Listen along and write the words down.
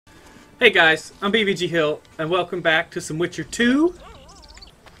Hey guys, I'm BVG Hill, and welcome back to some Witcher 2.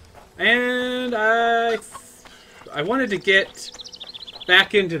 And I wanted to get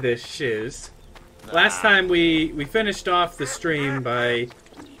back into this shiz. Last time we finished off the stream by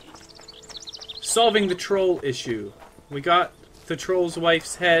solving the troll issue. We got the troll's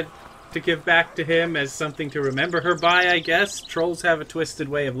wife's head to give back to him as something to remember her by, I guess. Trolls have a twisted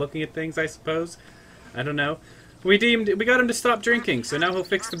way of looking at things, I suppose. I don't know. We got him to stop drinking, so now he'll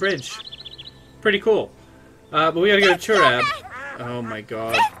fix the bridge. Pretty cool. But we gotta go to Churab. Oh my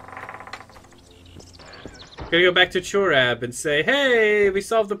god. Gotta go back to Churab and say, hey, we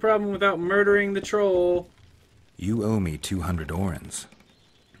solved the problem without murdering the troll. You owe me 200 orens.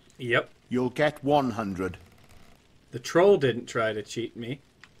 Yep. You'll get 100. The troll didn't try to cheat me.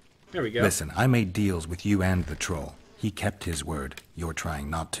 There we go. Listen, I made deals with you and the troll. He kept his word. You're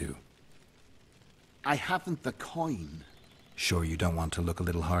trying not to. I haven't the coin. Sure you don't want to look a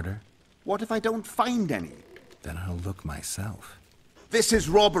little harder? What if I don't find any? Then I'll look myself. This is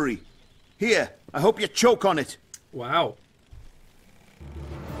robbery. Here, I hope you choke on it. Wow.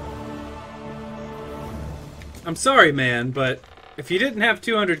 I'm sorry, man, but if you didn't have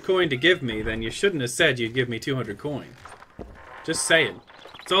 200 coin to give me, then you shouldn't have said you'd give me 200 coin. Just saying.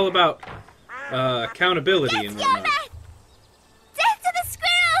 It's all about accountability and whatnot. Death to the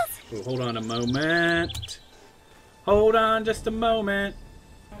squirrels! Ooh, hold on a moment. Hold on just a moment.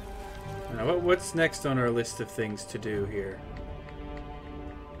 Now, what's next on our list of things to do here?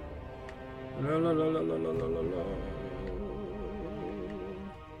 La, la, la, la, la, la, la, la.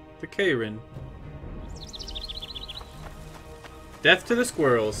 The KAYRAN. Death to the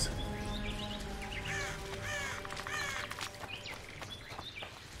squirrels.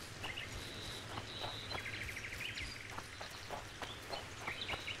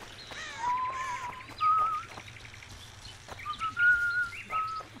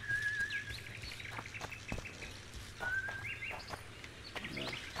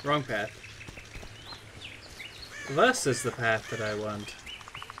 Wrong path. This is the path that I want.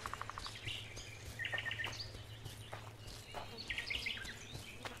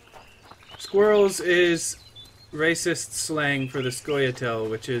 Squirrels is racist slang for the scoia'tel,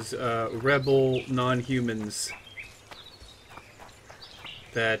 which is rebel non-humans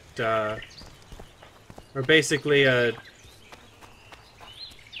that are basically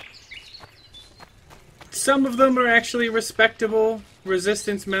some of them are actually respectable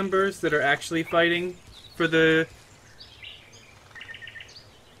resistance members that are actually fighting for the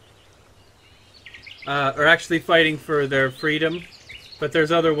their freedom, but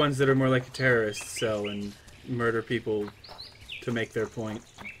there's other ones that are more like a terrorist cell and murder people to make their point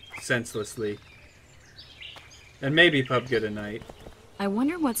senselessly. And maybe pub good a night. I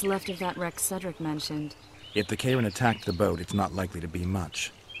wonder what's left of that wreck Cedric mentioned. If the KAYRAN attacked the boat, it's not likely to be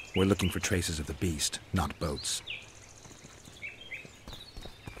much. We're looking for traces of the beast, not boats.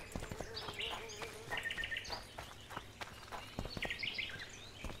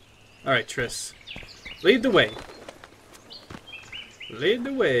 Alright, Triss. Lead the way. Lead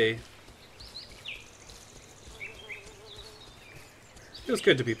the way. Feels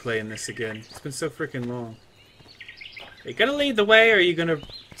good to be playing this again. It's been so freaking long. Are you gonna lead the way, or are you gonna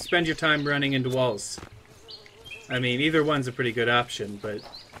spend your time running into walls? I mean, either one's a pretty good option, but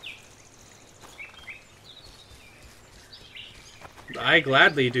I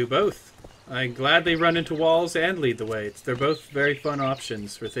gladly do both. I gladly run into walls and lead the way. They're both very fun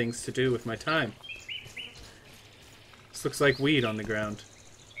options for things to do with my time. This looks like weed on the ground.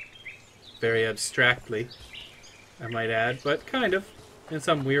 Very abstractly, I might add, but kind of, in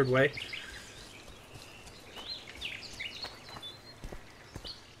some weird way.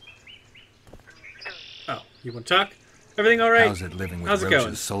 Oh, you want to talk? Everything alright? How's it living with How's it Roach's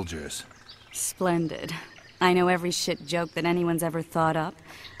going? soldiers? Splendid. I know every shit joke that anyone's ever thought up.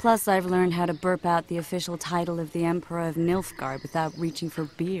 Plus, I've learned how to burp out the official title of the Emperor of Nilfgaard without reaching for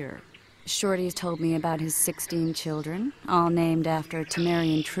beer. Shorty's told me about his 16 children, all named after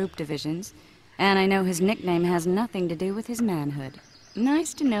Temerian troop divisions, and I know his nickname has nothing to do with his manhood.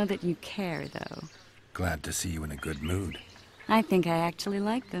 Nice to know that you care, though. Glad to see you in a good mood. I think I actually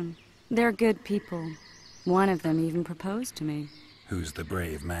like them. They're good people. One of them even proposed to me. Who's the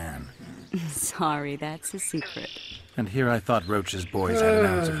brave man? Sorry, that's a secret. And here I thought Roach's boys had an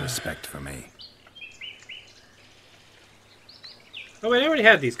ounce of respect for me. Oh wait, I already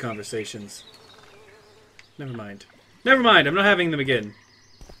had these conversations. Never mind. Never mind, I'm not having them again.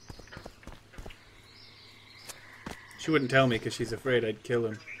 She wouldn't tell me because she's afraid I'd kill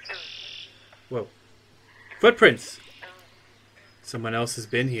him. Whoa. Footprints! Someone else has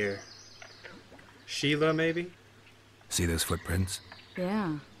been here. Sheila, maybe? See those footprints?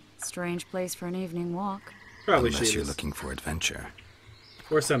 Yeah. Strange place for an evening walk. Probably Unless she you're is. looking for adventure.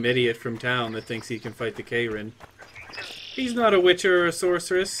 Or some idiot from town that thinks he can fight the KAYRAN. He's not a witcher or a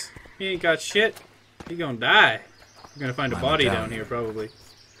sorceress. He ain't got shit. He gonna die. We're gonna find a My body down medallion. here, probably.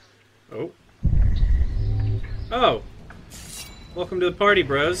 Oh. Oh. Welcome to the party,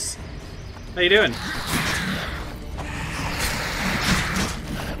 bros. How you doing?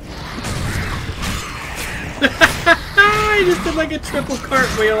 I just did like a triple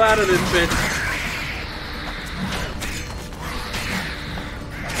cartwheel out of this bitch.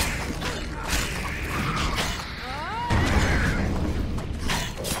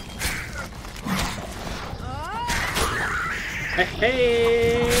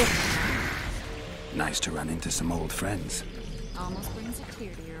 Hey! Nice to run into some old friends. Almost brings a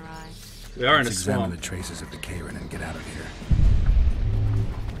tear to your eye. We are in a Let's examine swamp. the traces of the KAYRAN and get out of here.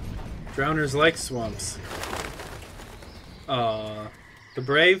 Drowners like swamps. The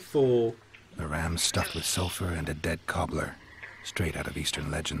brave fool. A ram stuffed with sulfur and a dead cobbler. Straight out of Eastern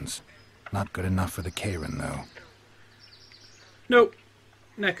legends. Not good enough for the KAYRAN, though. Nope.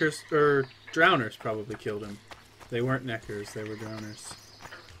 Neckers, or drowners probably killed him. They weren't neckers, they were drowners.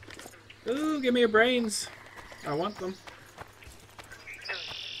 Ooh, give me your brains. I want them.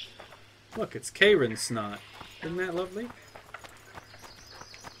 Look, it's KAYRAN snot. Isn't that lovely?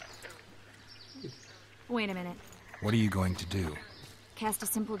 Wait a minute. What are you going to do? Cast a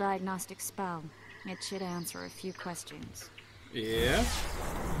simple diagnostic spell. It should answer a few questions. Yeah.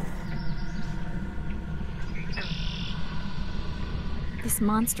 This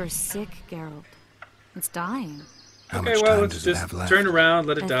monster's sick, Geralt. It's dying. How Okay, much well, time let's does it just have left? turn around,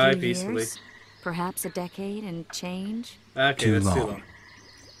 let it A die few peacefully. years? Perhaps a decade and change? Okay, Too that's too long. long.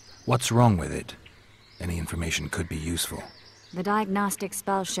 What's wrong with it? Any information could be useful. The diagnostic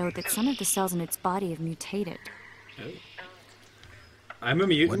spell showed that some of the cells in its body have mutated. I'm a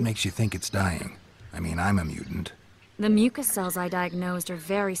mutant. What makes you think it's dying? I mean, I'm a mutant. The mucus cells I diagnosed are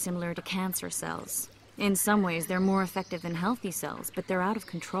very similar to cancer cells. In some ways, they're more effective than healthy cells, but they're out of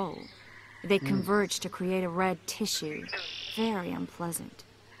control. They converge to create a red tissue. Very unpleasant.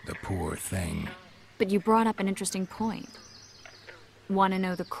 The poor thing. But you brought up an interesting point. Want to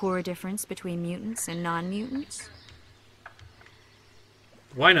know the core difference between mutants and non-mutants?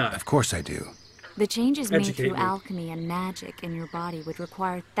 Why not? Of course I do. The changes made Educate through me. alchemy and magic in your body would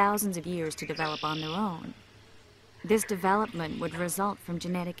require thousands of years to develop on their own. This development would result from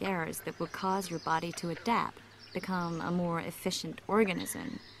genetic errors that would cause your body to adapt, become a more efficient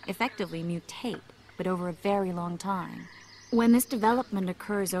organism, effectively mutate, but over a very long time. When this development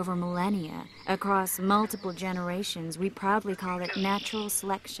occurs over millennia, across multiple generations, we proudly call it natural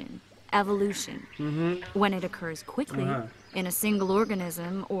selection, evolution. When it occurs quickly, in a single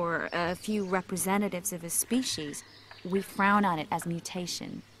organism or a few representatives of a species, we frown on it as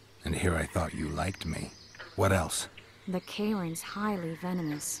mutation. And here I thought you liked me. What else? The KAYRAN's highly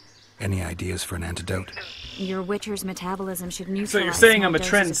venomous. Any ideas for an antidote? Your Witcher's metabolism should neutralize So you're saying small I'm a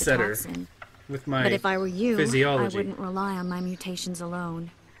doses of the trendsetter toxin. with my But if I were you, physiology. I wouldn't rely on my mutations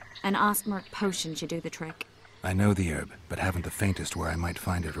alone. An Osmerk potion should do the trick. I know the herb, but haven't the faintest where I might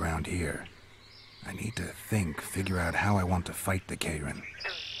find it around here. I need to think, figure out how I want to fight the KAYRAN.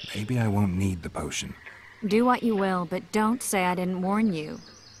 Maybe I won't need the potion. Do what you will, but don't say I didn't warn you.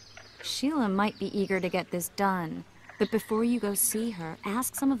 Sheila might be eager to get this done, but before you go see her,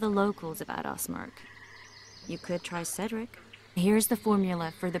 ask some of the locals about Osmerk. You could try Cedric. Here's the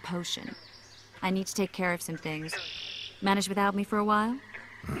formula for the potion. I need to take care of some things. Manage without me for a while?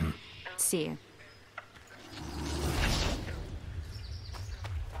 See you.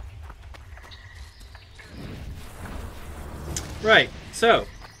 Right, so,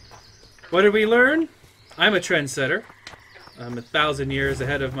 what did we learn? I'm a trendsetter. I'm 1,000 years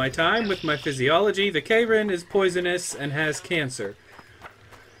ahead of my time with my physiology. The KAYRAN is poisonous and has cancer.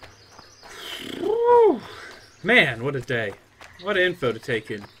 Whew. Man, what a day. What info to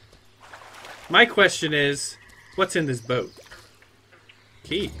take in. My question is, what's in this boat?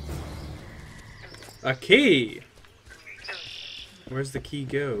 Key. A key! Where's the key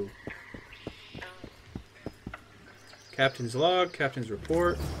go? Captain's log, captain's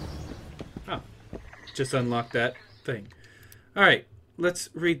report. Oh, just unlocked that thing. Alright, let's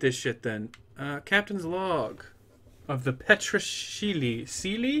read this shit then. Captain's log of the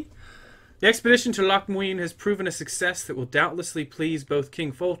Petrashili. The expedition to Loch Muin has proven a success that will doubtlessly please both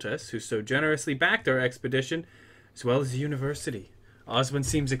King Foltest, who so generously backed our expedition, as well as the university. Oswin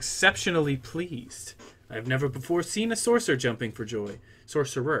seems exceptionally pleased. I have never before seen a sorcerer jumping for joy.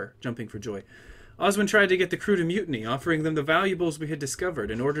 Oswin tried to get the crew to mutiny, offering them the valuables we had discovered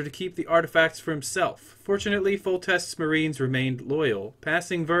in order to keep the artifacts for himself. Fortunately, Foltest's Marines remained loyal.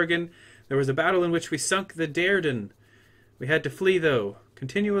 Passing Vergen, there was a battle in which we sunk the Daerden. We had to flee, though,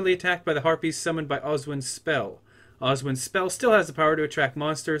 continually attacked by the harpies summoned by Oswin's spell. Oswin's spell still has the power to attract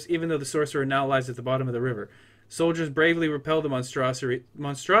monsters, even though the sorcerer now lies at the bottom of the river. Soldiers bravely repel the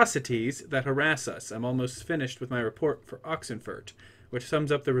monstrosities that harass us. I'm almost finished with my report for Oxenfurt, which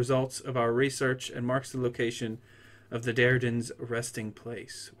sums up the results of our research and marks the location of the Daerden's resting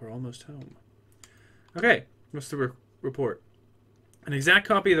place. We're almost home. Okay, what's the report? An exact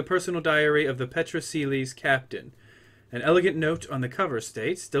copy of the personal diary of the Petroseles captain. An elegant note on the cover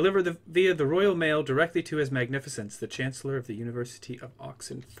states, delivered via the Royal Mail directly to His Magnificence, the Chancellor of the University of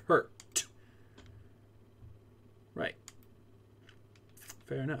Oxenfurt. Right.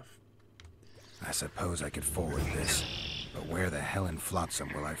 Fair enough. I suppose I could forward this. But where the hell in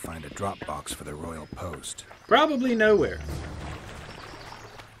Flotsam will I find a drop box for the Royal Post? Probably nowhere.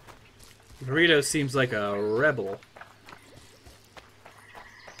 Burrito seems like a rebel.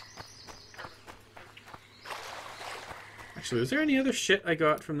 Actually, was there any other shit I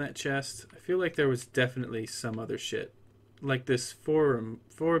got from that chest? I feel like there was definitely some other shit. Like this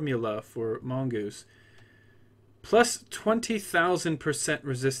formula for mongoose. Plus 20,000%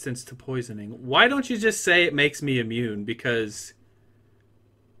 resistance to poisoning. Why don't you just say it makes me immune? Because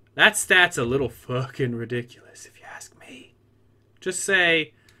that stat's a little fucking ridiculous, if you ask me. Just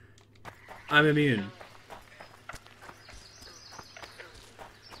say, I'm immune.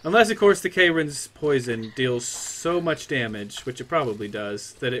 Unless, of course, the KAYRAN's poison deals so much damage, which it probably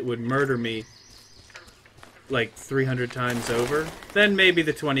does, that it would murder me like 300 times over. Then maybe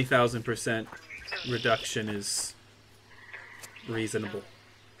the 20,000% reduction is reasonable.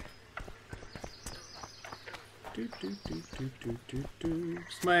 It's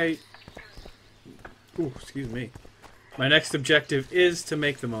my... Ooh, excuse me. My next objective is to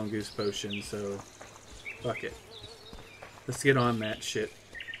make the mongoose potion, so... Fuck it. Let's get on that shit.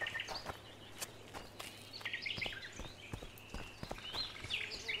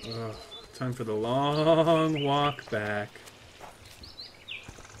 Ugh, time for the long walk back.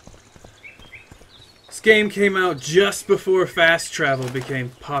 This game came out just before fast travel became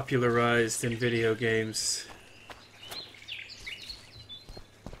popularized in video games.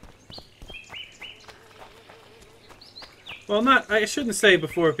 Well, I shouldn't say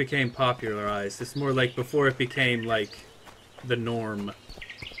before it became popularized. It's more like before it became, like, the norm.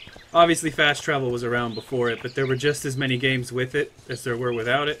 Obviously, fast travel was around before it, but there were just as many games with it as there were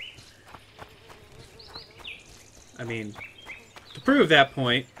without it. I mean... To prove that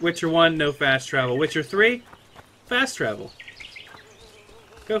point, Witcher 1, no fast travel. Witcher 3, fast travel.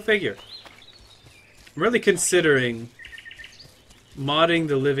 Go figure. I'm really considering modding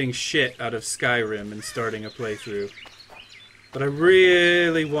the living shit out of Skyrim and starting a playthrough. But I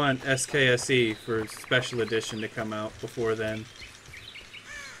really want SKSE for Special Edition to come out before then.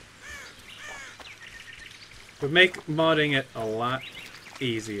 Would make modding it a lot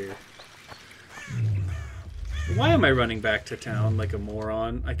easier. Why am I running back to town like a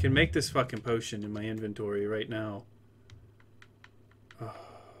moron? I can make this fucking potion in my inventory right now. Oh.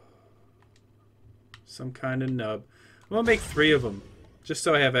 Some kind of nub. I'm gonna make 3 of them, just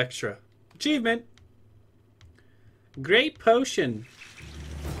so I have extra. Achievement! Great potion!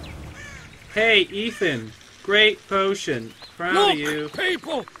 Hey, Ethan! Great potion! Proud of you. Look,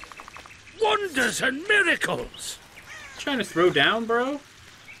 people! Wonders and miracles! Trying to throw down, bro?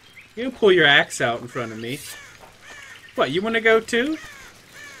 You don't pull your axe out in front of me. What, you want to go too?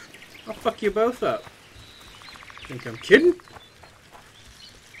 I'll fuck you both up. Think I'm kidding?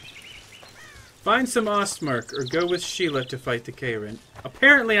 Find some Ostmark, or go with Sheila to fight the KAYRAN.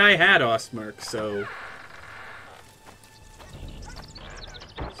 Apparently I had Ostmark, so...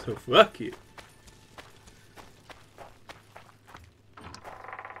 So fuck you.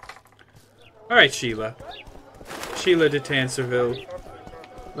 Alright, Sheila. Sheila de Tanserville.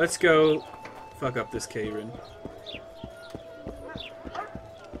 Let's go fuck up this KAYRAN.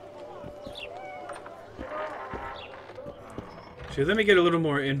 So let me get a little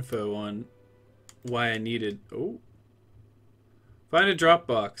more info on why I needed... Oh. Find a drop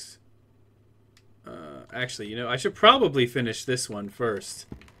box. Actually, you know, I should probably finish this one first.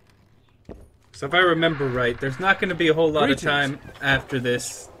 So if I remember right, there's not going to be a whole lot of time after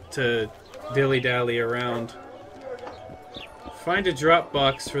this to dilly-dally around. Find a drop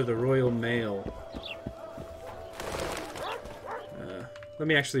box for the Royal Mail. Let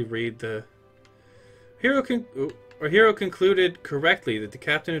me actually read the... Hero can... Oh, Our hero concluded correctly that the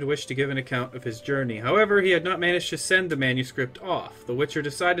captain had wished to give an account of his journey. However, he had not managed to send the manuscript off. The Witcher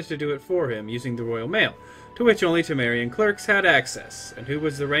decided to do it for him, using the Royal Mail, to which only Temerian clerks had access. And who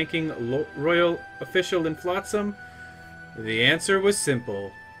was the ranking royal official in Flotsam? The answer was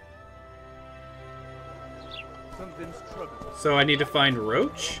simple. So I need to find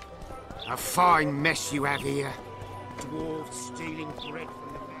Roach? A fine mess you have here. Dwarves stealing bread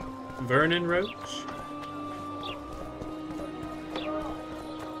from the mountain. Vernon Roach?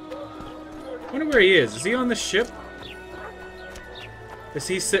 I wonder where he is. Is he on the ship? Is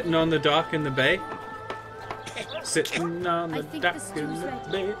he sitting on the dock in the bay? Sitting on the dock in the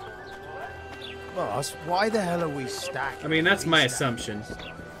bay. Boss, why the hell are we stacked? I mean, that's my assumption.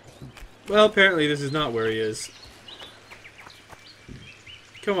 Well, apparently this is not where he is.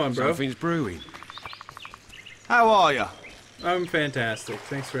 Come on, bro. Something's brewing. How are you? I'm fantastic.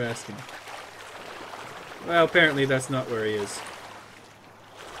 Thanks for asking. Well, apparently that's not where he is.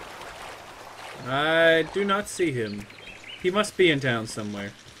 I do not see him. He must be in town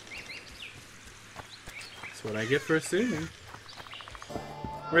somewhere. That's what I get for assuming.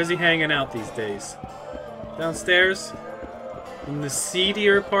 Where's he hanging out these days? Downstairs? In the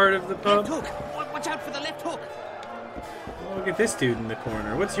seedier part of the pub? Left hook! Watch out for the left hook! Oh, look at this dude in the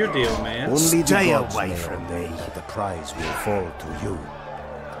corner. What's your deal, man? Only the Stay gods away may from ordain the prize will fall to you.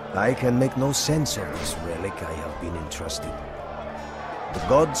 I can make no sense of this relic I have been entrusted. The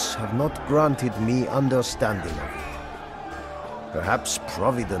gods have not granted me understanding of it. Perhaps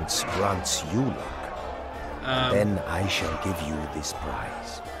Providence grants you luck. Then I shall give you this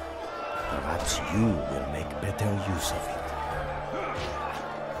prize. Perhaps you will make better use of it.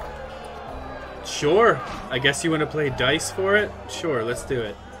 Sure. I guess you want to play dice for it? Sure, let's do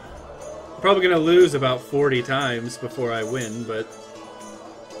it. I'm probably going to lose about 40 times before I win, but...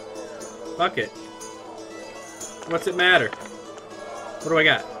 fuck it. What's it matter? What do I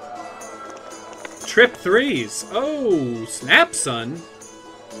got? Trip 3s. Oh, snap, son.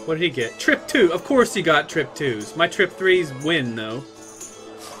 What did he get? Trip 2. Of course he got Trip 2s. My Trip 3s win, though.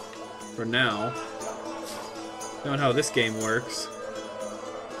 For now. Knowing how this game works.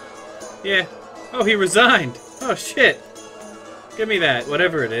 Yeah. Oh, he resigned. Oh, shit. Give me that,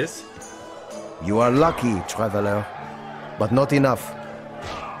 whatever it is. You are lucky, traveler, but not enough.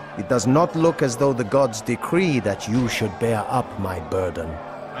 It does not look as though the gods decree that you should bear up my burden.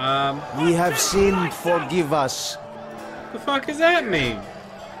 We have sinned, forgive us. The fuck does that mean?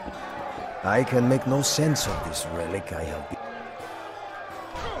 I can make no sense of this relic I have been...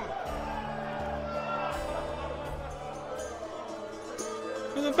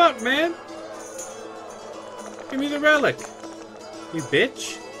 What the fuck, man? Give me the relic. You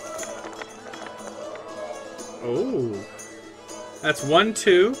bitch. Oh. That's 1,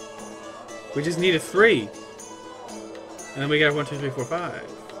 2. We just need a 3. And then we got 1, 2, 3, 4, 5.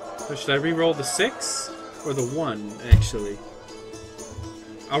 So should I re-roll the 6? Or the 1, actually?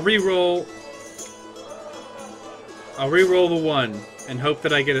 I'll re-roll the 1 and hope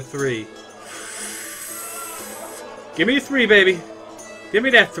that I get a 3. Give me a 3, baby. Give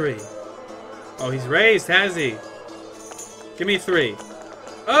me that 3. Oh, he's raised, has he? Give me a 3.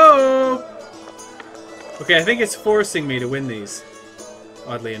 Oh! Okay, I think it's forcing me to win these.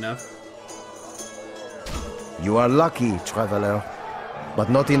 Oddly enough. You are lucky, traveler,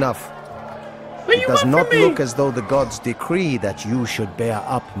 but not enough. What It you does want not from me? look as though the gods decree that you should bear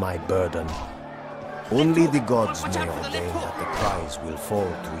up my burden. Only the gods may ordain that the prize will fall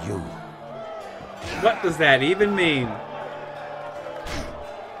to you. What does that even mean?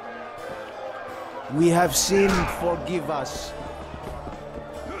 We have sinned, forgive us.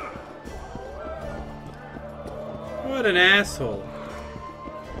 What an asshole.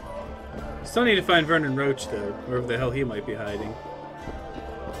 Still need to find Vernon Roach, though, wherever the hell he might be hiding.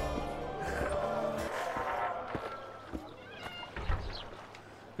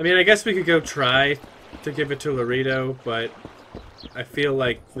 I mean, I guess we could go try to give it to Laredo, but I feel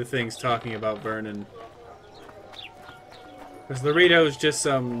like the thing's talking about Vernon. Because Laredo is just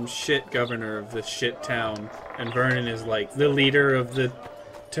some shit governor of this shit town, and Vernon is like the leader of the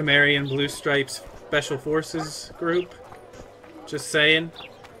Temerian Blue Stripes Special Forces group. Just saying.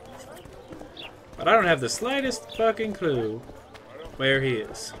 But I don't have the slightest fucking clue where he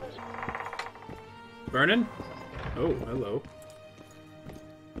is. Vernon? Oh, hello.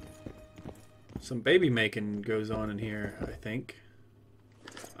 Some baby making goes on in here, I think.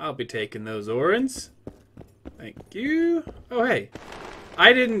 I'll be taking those orans. Thank you. Oh, hey.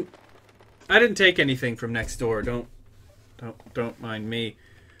 I didn't take anything from next door. Don't mind me.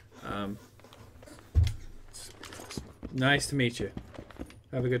 Nice to meet you.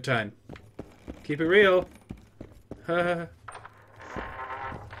 Have a good time. Keep it real. So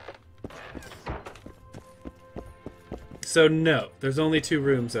no, there's only 2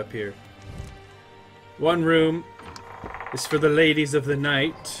 rooms up here. One room is for the ladies of the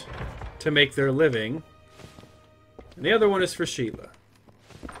night to make their living. And the other one is for Sheila,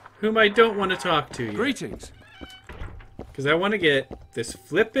 whom I don't want to talk to yet. Greetings. Because I want to get this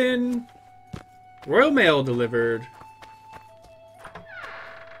flippin' Royal Mail delivered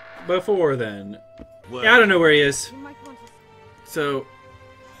before then. Well, Yeah, I don't know where he is. So,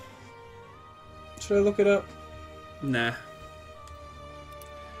 should I look it up? Nah.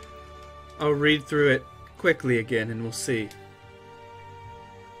 I'll read through it quickly again and we'll see.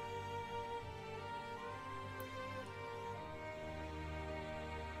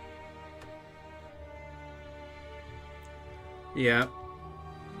 Yeah.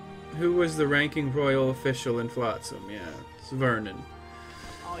 Who was the ranking royal official in Flotsam? Yeah, it's Vernon.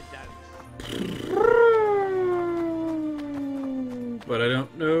 But I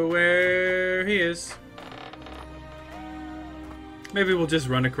don't know where he is. Maybe we'll just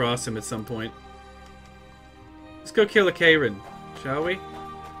run across him at some point. Let's go kill a KAYRAN, shall we?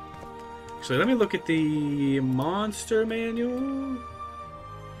 Actually, let me look at the monster manual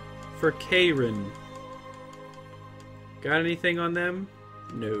for KAYRAN. Got anything on them?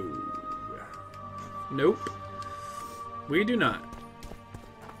 No. Nope. We do not.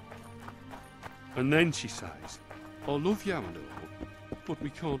 And then she says, I love you and all, but we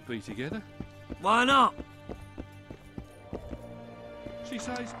can't be together. Why not?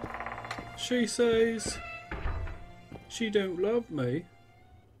 She says, she don't love me.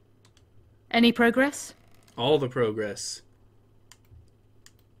 Any progress? All the progress.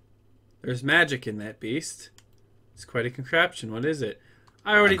 There's magic in that beast. It's quite a contraption. What is it?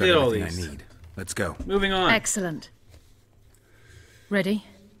 I already did all these. I need. Let's go. Moving on. Excellent. Ready?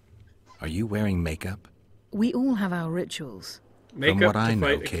 Are you wearing makeup? We all have our rituals. Make From up what to I know,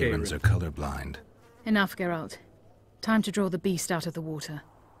 fight a KAYRANs KAYRAN. are colorblind. Enough, Geralt. Time to draw the beast out of the water.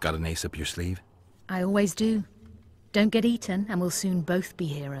 Got an ace up your sleeve? I always do. Don't get eaten, and we'll soon both be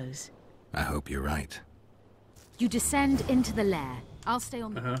heroes. I hope you're right. You descend into the lair. I'll stay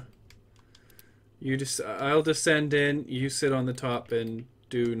on the... I'll descend in, you sit on the top and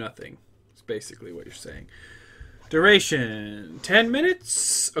do nothing. It's basically what you're saying. Duration, 10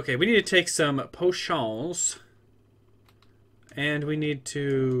 minutes. Okay, we need to take some potions. And we need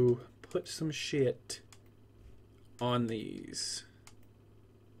to put some shit on these.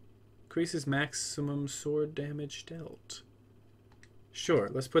 Increases maximum sword damage dealt. Sure,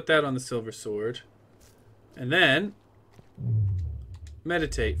 let's put that on the silver sword. And then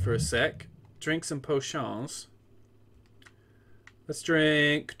meditate for a sec. Drink some potions. Let's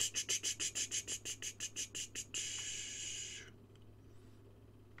drink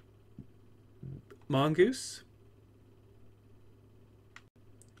mongoose,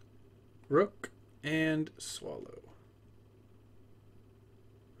 rook, and swallow.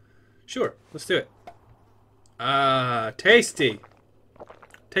 Sure, let's do it. Ah, tasty.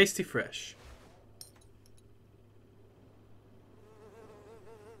 Tasty fresh.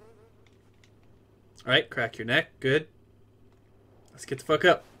 Alright, crack your neck. Good. Let's get the fuck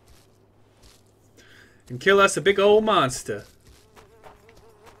up. And kill us a big old monster.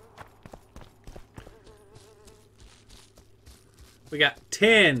 We got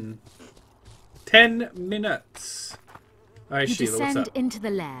 10 minutes. Alright, You Sheila, what's descend up? into the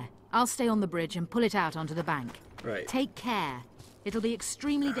lair. I'll stay on the bridge and pull it out onto the bank. Right. Take care. It'll be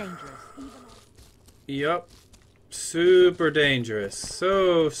extremely dangerous. Yup. Super dangerous.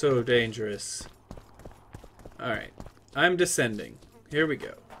 So dangerous. Alright. I'm descending. Here we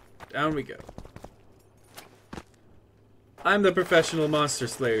go. Down we go. I'm the professional monster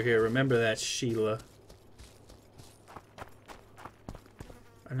slayer here. Remember that, Sheila.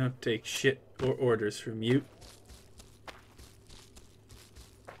 I don't take shit or orders from you.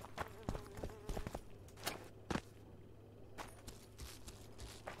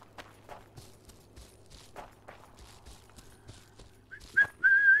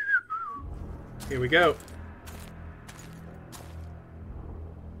 Here we go.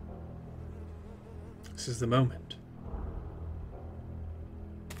 This is the moment.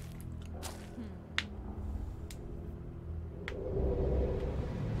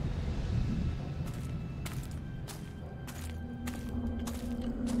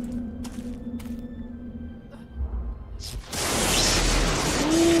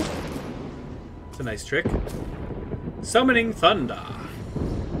 It's a nice trick. Summoning thunder.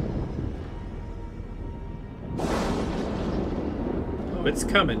 Oh, it's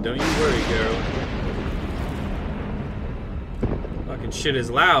coming. Don't you worry, Geralt. Fucking shit is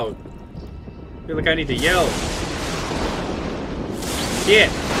loud. I feel like I need to yell. shit.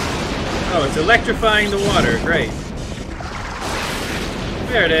 Oh, it's electrifying the water. Great.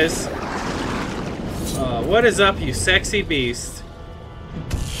 There it is. Oh, what is up, you sexy beast?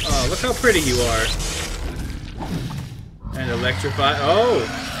 Oh, look how pretty you are. And electrify. Oh!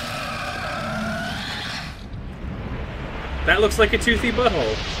 That looks like a toothy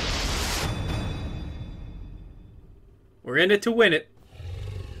butthole. We're in it to win it.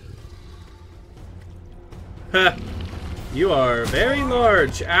 Huh. You are very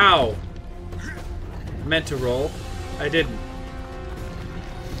large. Ow. Meant to roll. I didn't.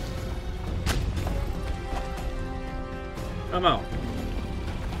 Come on.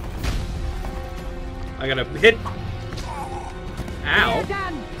 I gotta hit. Ow. Air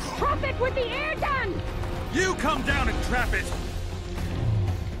gun! Trap it with the air gun! You come down and trap it!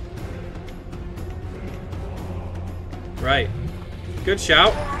 Right. Good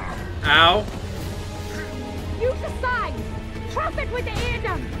shout. Ow. Use the side! Trap it with the air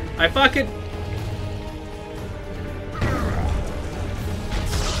gun! I fucking...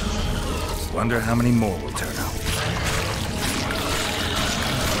 Wonder how many more will turn out.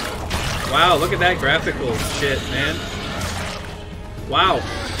 Wow, look at that graphical shit, man. Wow.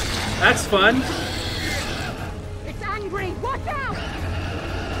 That's fun. It's angry! Watch out!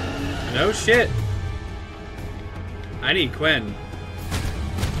 No shit. I need Quen.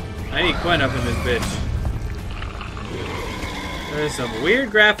 I need Quen up in this bitch. There's some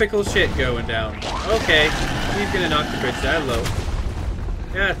weird graphical shit going down. Okay. He's gonna knock the bridge down low.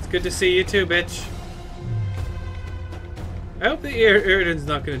 Yeah, it's good to see you too, bitch. I hope the Iridan's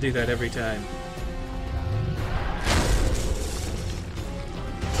not gonna do that every time.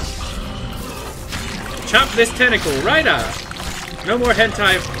 Chop this tentacle right off! No more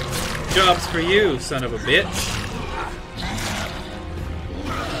hentai jobs for you, son of a bitch.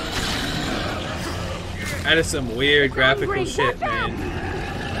 That is some weird graphical shit, man.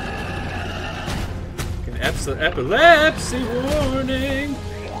 An epilepsy warning!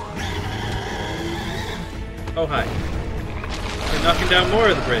 Oh, hi. They're knocking down more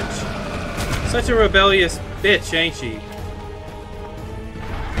of the bridge. Such a rebellious bitch, ain't she?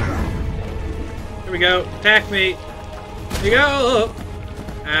 Here we go. Attack me. Here we go.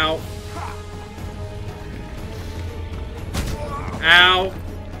 Ow. Ow.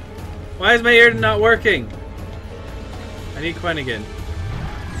 Why is my ear not working? I need Quen again.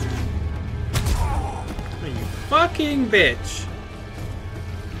 Oh, you fucking bitch.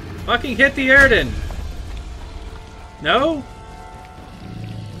 Fucking hit the Erden. No?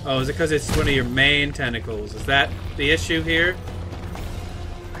 Oh, is it because it's one of your main tentacles? Is that the issue here?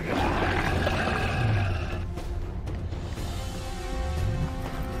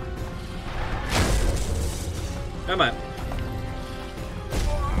 Come on.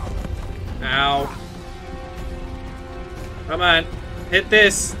 Ow. Come on. Hit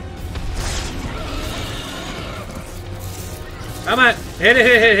this. Come on. Hit it,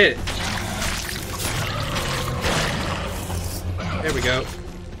 hit it, hit it. There we go.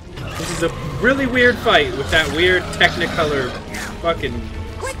 This is a really weird fight with that weird Technicolor fucking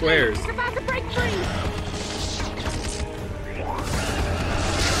squares. It's about to break free!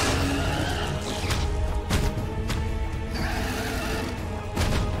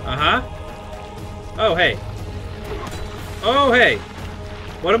 Uh-huh. Oh, hey. Oh, hey.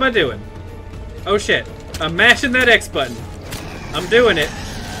 What am I doing? Oh, shit. I'm mashing that X button. I'm doing it.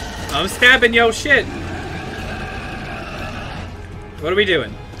 I'm stabbing yo shit. What are we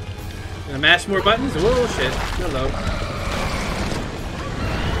doing? Gonna mash more buttons? Whoa, shit. Hello.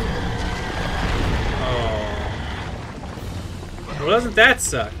 Oh. Well, doesn't that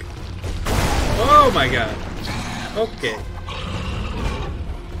suck? Oh my god. Okay.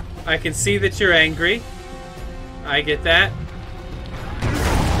 I can see that you're angry. I get that.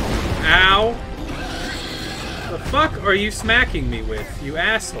 Ow. The fuck are you smacking me with, you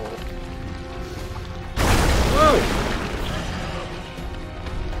asshole? Whoa!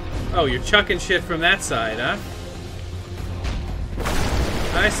 Oh, you're chucking shit from that side, huh?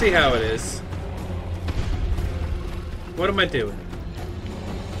 I see how it is. What am I doing?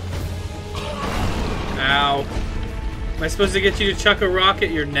 Ow. Am I supposed to get you to chuck a rock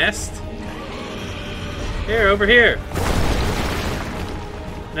at your nest? Here, over here.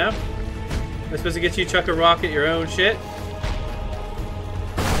 No? Am I supposed to get you to chuck a rock at your own shit?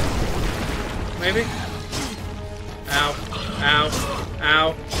 Maybe? Ow. Ow.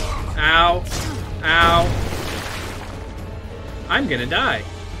 Ow. Ow. Ow. I'm gonna die.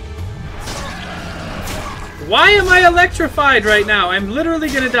 Why am I electrified right now? I'm literally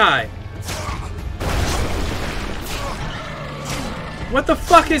gonna die. What the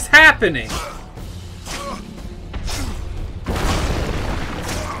fuck is happening?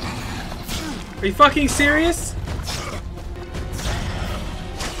 Are you fucking serious?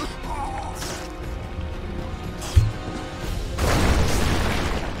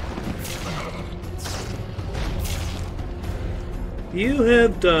 You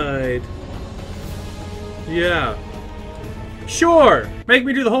have died. Yeah. Sure! Make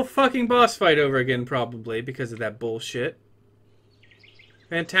me do the whole fucking boss fight over again, probably, because of that bullshit.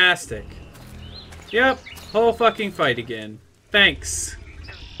 Fantastic. Yep, whole fucking fight again. Thanks.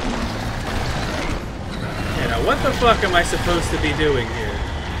 Yeah, now what the fuck am I supposed to be doing here?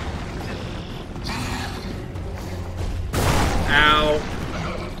 Ow.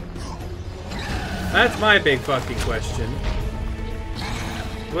 That's my big fucking question.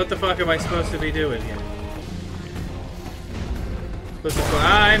 What the fuck am I supposed to be doing here? Supposed to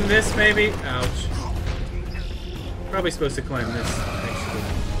climb this, maybe? Ouch. Probably supposed to climb this, actually.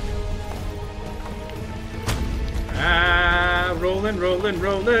 Ah, rolling, rolling,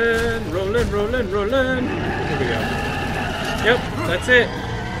 rolling, rolling, rolling, rolling. Here we go. Yep, that's it.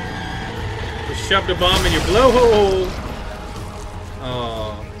 Just shoved a bomb in your blowhole.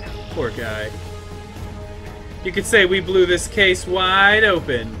 Oh, poor guy. You could say we blew this case wide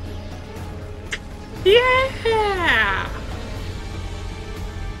open. Yeah!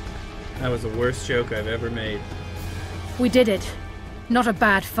 That was the worst joke I've ever made. We did it. Not a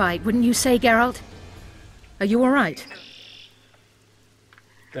bad fight, wouldn't you say, Geralt? Are you alright?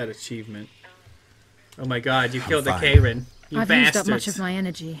 That achievement. Oh my god, you killed the fine. KAYRAN. You I've bastards. used up much of my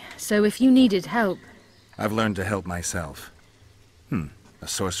energy, so if you needed help... I've learned to help myself. A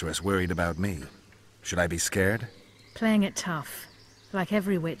sorceress worried about me. Should I be scared? Playing it tough, like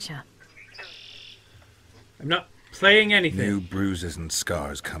every witcher. I'm not playing anything. New bruises and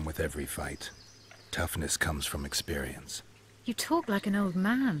scars come with every fight. Toughness comes from experience. You talk like an old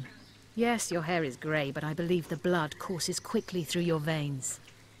man. Yes, your hair is grey, but I believe the blood courses quickly through your veins.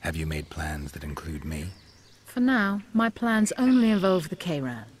 Have you made plans that include me? For now, my plans only involve the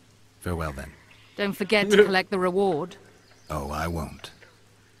KAYRAN. Farewell then. Don't forget to collect the reward. Oh, I won't.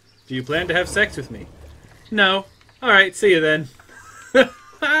 Do you plan to have sex with me? No. Alright, see you then.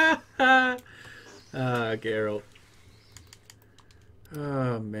 Geralt.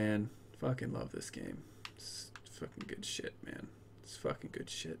 Oh, man. Fucking love this game. It's fucking good shit, man. It's fucking good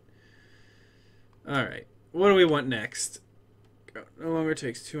shit. Alright. What do we want next? No longer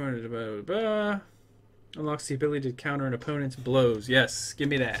takes 200 blah, blah, blah. Unlocks the ability to counter an opponent's blows. Yes, give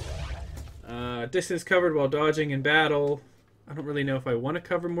me that. Distance covered while dodging in battle. I don't really know if I want to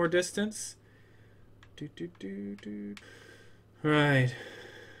cover more distance. Right.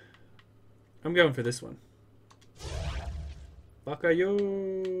 I'm going for this one.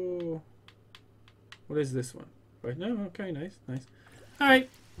 Bakayo. What is this one? Right, no, okay, nice, nice. Alright,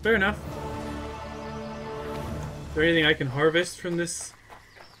 fair enough. Is there anything I can harvest from this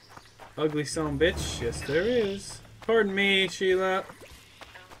ugly son of a bitch? Yes, there is. Pardon me, Sheila.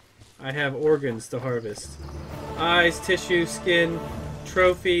 I have organs to harvest. Eyes, tissue, skin,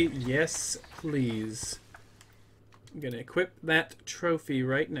 trophy. Yes, please. I'm gonna equip that trophy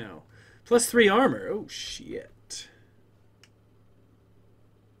right now. +3 armor. Oh, shit.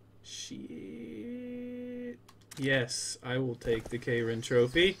 Shit. Yes, I will take the KAYRAN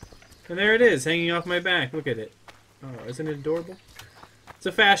trophy. And there it is, hanging off my back. Look at it. Oh, isn't it adorable? It's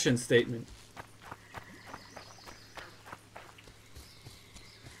a fashion statement.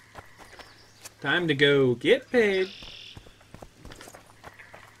 Time to go get paid.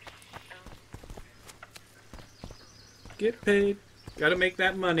 Get paid. Gotta make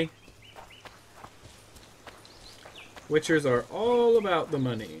that money. Witchers are all about the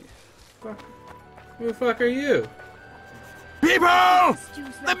money. Fuck. Who the fuck are you? People!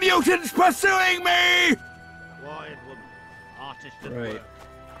 The mutant's pursuing me! Quiet woman. Artist at Right. work.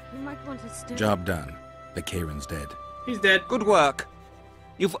 You might want to stay. Job done. The KAYRAN's dead. He's dead. Good work.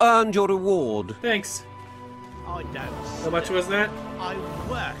 You've earned your reward. Thanks. I don't. How much was that? I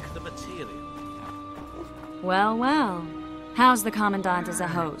work the material. Well, well. How's the Commandant as a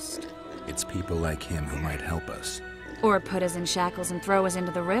host? It's people like him who might help us. Or put us in shackles and throw us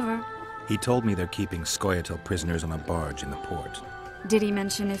into the river. He told me they're keeping scoia'tel prisoners on a barge in the port. Did he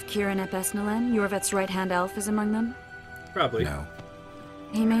mention if Kieran ep Esnalen, Yorvet's right-hand elf, is among them? Probably. No.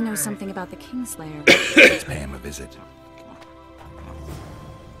 He may know something about the Kingslayer. Let's pay him a visit.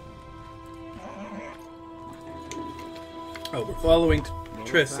 Oh, we're following No,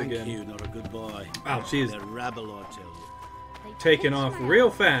 Triss thank again. you, not a good boy. Oh, she's They're rabble, I tell you. taking off real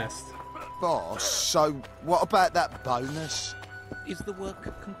fast. Boss, so what about that bonus? Is the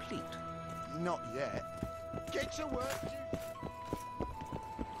work complete? Not yet. Get to work.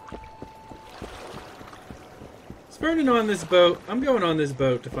 This Vernon on this boat? I'm going on this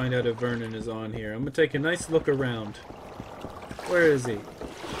boat to find out if Vernon is on here. I'm gonna take a nice look around. Where is he?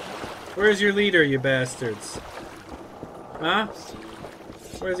 Where's your leader, you bastards? Huh?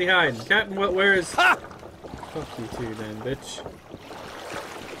 Where's he hiding? Captain, where is... Ha! Fuck you too, then, bitch.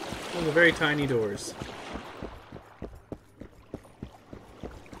 Those are very tiny doors.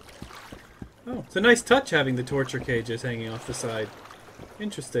 Oh, it's a nice touch having the torture cages hanging off the side.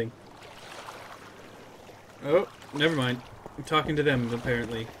 Interesting. Oh, never mind. I'm talking to them,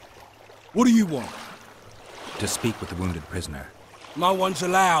 apparently. What do you want? To speak with the wounded prisoner. No one's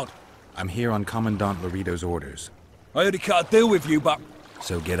allowed. I'm here on Commandant Laredo's orders. I heard he cut a deal with you, but...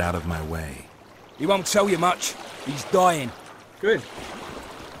 So get out of my way. He won't tell you much. He's dying. Good.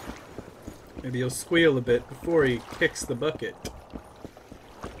 Maybe he'll squeal a bit before he kicks the bucket.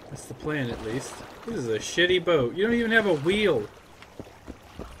 That's the plan, at least. This is a shitty boat. You don't even have a wheel.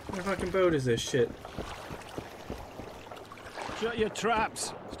 What fucking boat is this shit? Shut your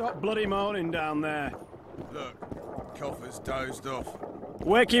traps. Stop bloody moaning down there. Look, Coffer's dozed off.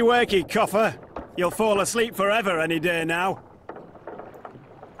 Wakey, wakey, Coffer. You'll fall asleep forever any day now.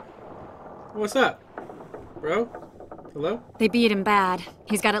 What's up? Bro? Hello? They beat him bad.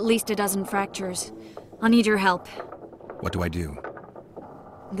 He's got at least a dozen fractures. I'll need your help. What do I do?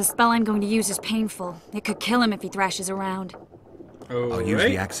 The spell I'm going to use is painful. It could kill him if he thrashes around. Oh, I'll use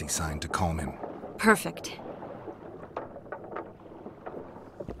the Axii sign to calm him. Perfect.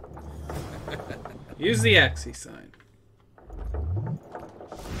 Use the Axii sign.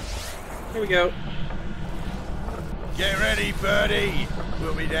 Here we go. Get ready, birdie.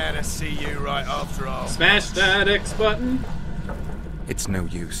 We'll be down to see you right after all. Smash that X button. It's no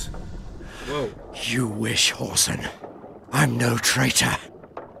use. Whoa. You wish, Horson. I'm no traitor.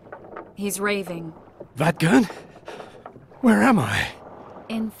 He's raving. Vadgun? Where am I?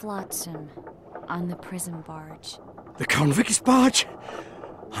 In Flotsam. On the prison barge. The convict's barge?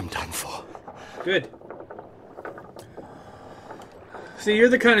 I'm done for. Good. See, you're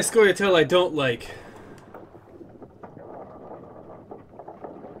the kind of scoia'tel I don't like.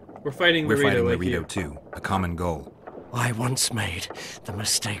 We're fighting Laredo too. A common goal. I once made the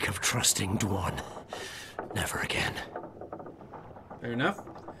mistake of trusting Dwan. Never again. Fair enough.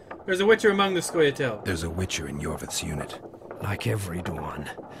 There's a witcher among the scoia'tel. There's a witcher in Yorvith's unit. Like every Dwan,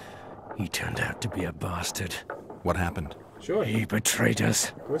 he turned out to be a bastard. What happened? Sure. He betrayed us.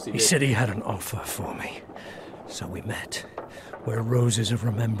 Of course he He did. said he had an offer for me. So we met, where roses of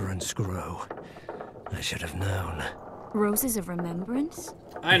remembrance grow. I should have known. Roses of Remembrance?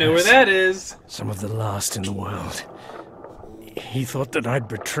 I know where that is. Some of the last in the world. He thought that I'd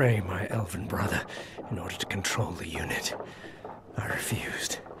betray my elven brother in order to control the unit. I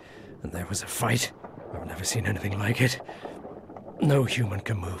refused. And there was a fight. I've never seen anything like it. No human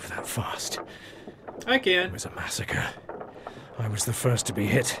can move that fast. I can. It was a massacre. I was the first to be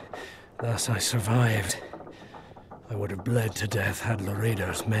hit. Thus I survived. I would have bled to death had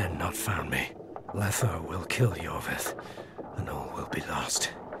Laredo's men not found me. Letho will kill Yorvith, and all will be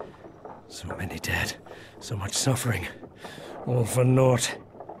lost. So many dead, so much suffering, all for naught.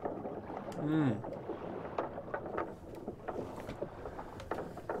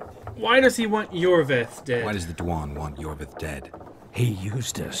 Why does he want Yorvith dead? Why does the Dwan want Yorvith dead? He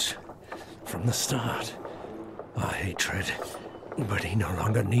used us from the start. Our hatred. But he no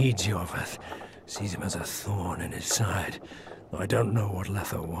longer needs Yorvith. Sees him as a thorn in his side. Though I don't know what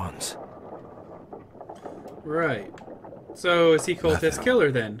Letho wants. Right. So is he Cultist Letho.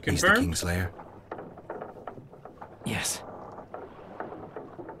 Killer then? He's the Confirmed? Kingslayer? Yes.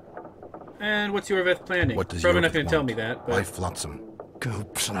 And what's Yorvith planning? What does Probably not Yorvith going to tell want? me that, Why but Flotsam? Go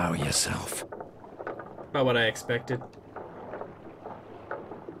plow yourself. about what I expected.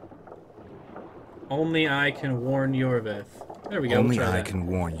 Only I can warn Yorvith. There we go. Only we'll try I that. can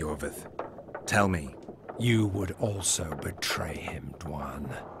warn Yorvith. Tell me. You would also betray him,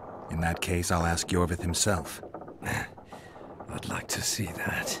 Dwan. In that case, I'll ask Yorvith himself. I'd like to see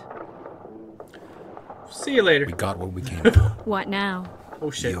that. See you later. We got what we came for. What now? Oh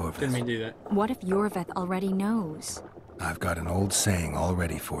shit, Yorvith. didn't mean to do that. What if Yorvith already knows? I've got an old saying all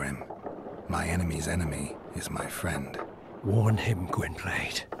ready for him. My enemy's enemy is my friend. Warn him,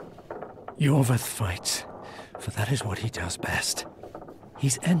 Gwynblade. Yorvith fights, for that is what he does best.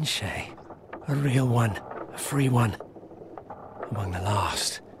 He's Enshe, a real one, a free one. Among the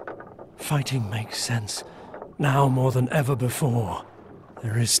last. Fighting makes sense. Now more than ever before.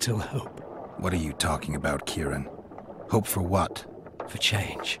 There is still hope. What are you talking about, KAYRAN? Hope for what? For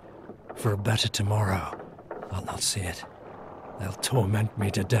change. For a better tomorrow. I'll not see it. They'll torment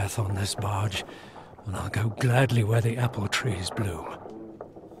me to death on this barge, and I'll go gladly where the apple trees bloom.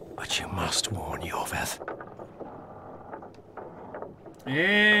 But you must warn Yorvith.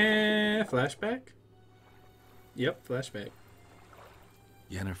 And flashback? Yep, flashback.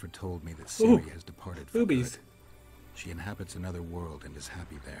 Yennefer told me that Ciri has departed for boobies. good. She inhabits another world and is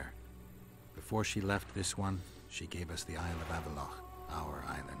happy there. Before she left this one, she gave us the Isle of Avalok, our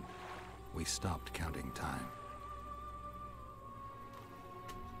island. We stopped counting time.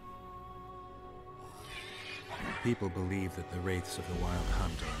 People believe that the wraiths of the Wild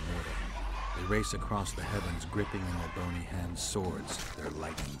Hunt are immortal. They race across the heavens, gripping in their bony hands swords, their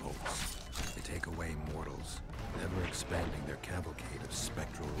lightning bolts. They take away mortals, ever expanding their cavalcade of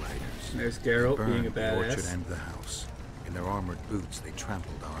spectral riders. There's Geralt being a the orchard badass. and the house. In their armored boots, they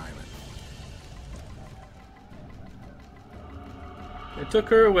trampled our island. They took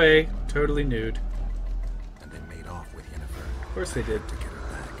her away, totally nude. And they made off with Yennefer. Of course they did. To get her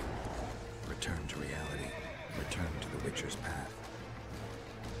back. Return to reality. Return to the Witcher's path.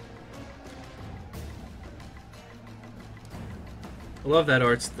 I love that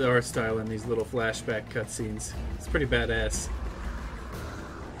the art style in these little flashback cutscenes. It's pretty badass.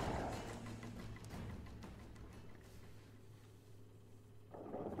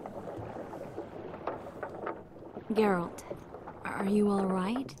 Geralt, are you all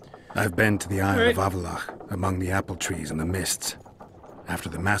right? I've been to the Isle of Avalok, among the apple trees and the mists. After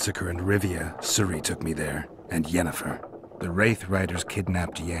the massacre in Rivia, Ciri took me there, and Yennefer. The Wraith Riders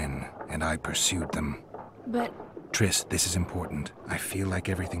kidnapped Yen, and I pursued them. But... Triss, this is important. I feel like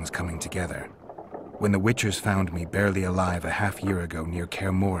everything's coming together. When the Witchers found me barely alive a half-year ago near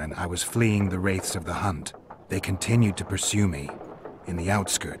Kaer Morhen, I was fleeing the Wraiths of the Hunt. They continued to pursue me, in the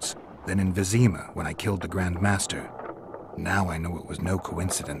outskirts, then in Vizima when I killed the Grand Master. Now I know it was no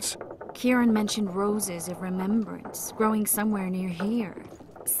coincidence. KAYRAN mentioned roses of remembrance, growing somewhere near here.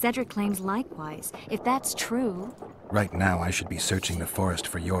 Cedric claims likewise. If that's true... Right now I should be searching the forest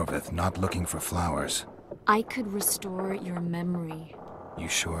for Yorvith, not looking for flowers. I could restore your memory. You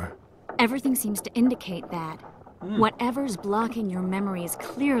sure? Everything seems to indicate that. Whatever's blocking your memory is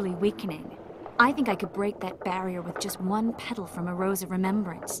clearly weakening. I think I could break that barrier with just one petal from a rose of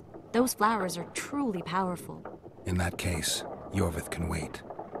remembrance. Those flowers are truly powerful. In that case, Yorvith can wait.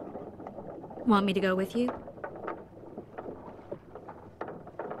 Want me to go with you?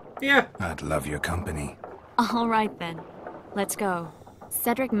 Yeah. I'd love your company. All right then. Let's go.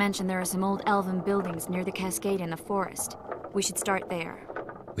 Cedric mentioned there are some old elven buildings near the cascade in the forest. We should start there.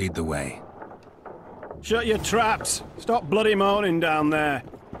 Lead the way. Shut your traps! Stop bloody moaning down there.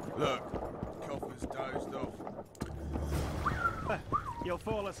 Look, Coffer's dozed off. You'll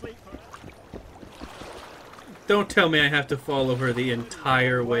fall asleep forever. Don't tell me I have to follow her the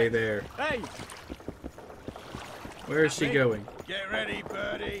entire way there. Hey! Where is she going? Get ready,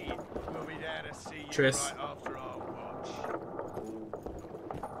 birdie. We'll be down to see you Triss. right after our watch.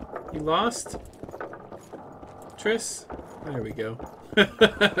 You lost? Triss? There we go.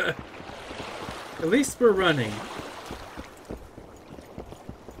 At least we're running.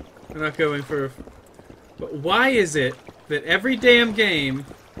 We're not going for... But why is it that every damn game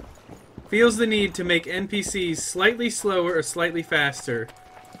feels the need to make NPCs slightly slower or slightly faster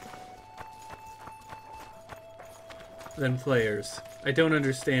than players? I don't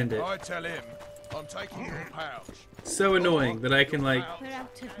understand it. I tell him I'm taking your pouch. So annoying that I can, like, We're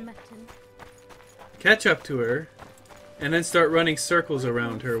out of mutton. catch up to her and then start running circles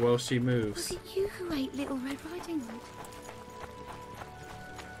around her while she moves. Was it you who ate Little Red Riding Hood?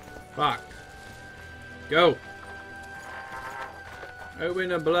 Fuck. Go. Open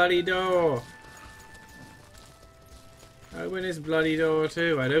the bloody door. Open this bloody door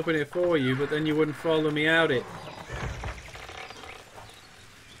too. I'd open it for you, but then you wouldn't follow me out it.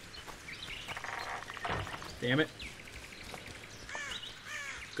 Damn it.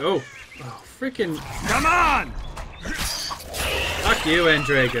 Go. Oh, freaking. Come on! Fuck you,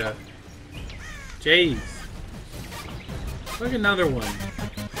 Andrega. Jeez. Look, another one.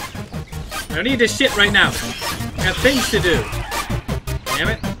 I don't need this shit right now. I got things to do. Damn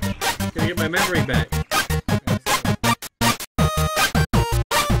it. Gonna get my memory back.